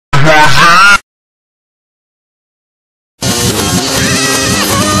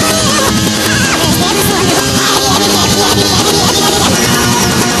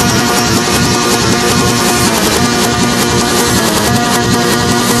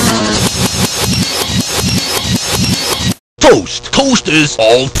Toast! Toasters!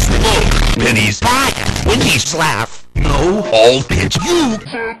 All pennies! Wendy's laugh! No! All pitch! You!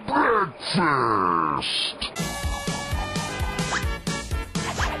 For breakfast!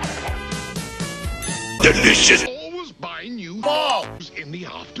 Delicious! Always buy new balls in the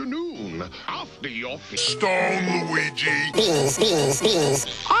afternoon, after your Stone Luigi! Beans, beans, beans.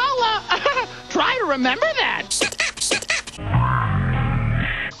 I'll, try to remember that.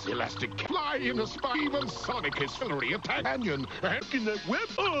 Elastic fly in a spy. Even Sonic is fillery attack canyon and in the web.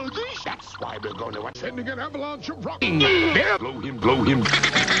 Oh, that's why we're going to sending an avalanche of rock. There, blow him, blow him.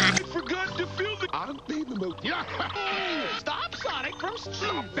 I forgot to fill the. Aren't they the most? Yeah. Stop Sonic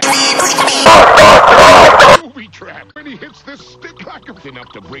from Movie trap. When he hits this stick like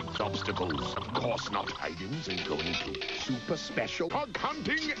enough to break obstacles. Of course, not hidings and going to super special hog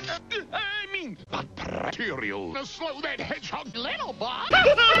hunting. Not material. To slow that hedgehog, Little Bob.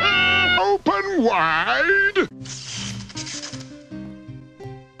 Open wide.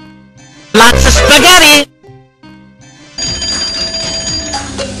 Lots of spaghetti!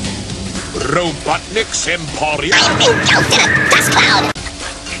 Robotnik's Emporium. I've been toasted in a dust cloud.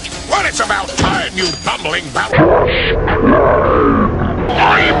 Well, it's about time, you bumbling bell.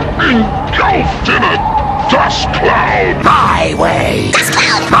 I'm engulfed in a dust cloud. My way! Dust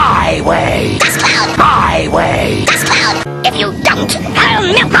cloud. My way! Dust cloud. My way! Dust cloud. If you don't, I'll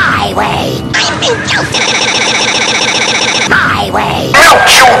melt. My way! I've been toasted. My way! Melt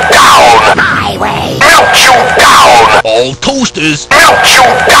you down! My way! Melt you down! All toasters! Melt you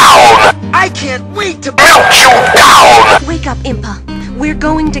down! I can't wait to Melt you down! Wake up, Impa. We're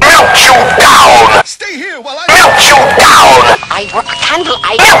going to Melt you down! Stay here while I Melt you down! I work a candle,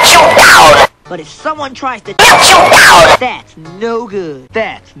 Melt you down! But if someone tries to Melt you down! that's no good.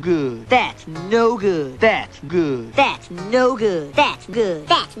 That's good. That's no good. That's good. That's no good. That's good.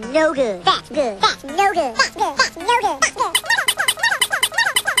 That's no good. That's good. That's no good. That's good. That's no good. That's good.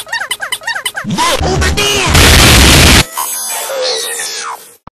 Look over there!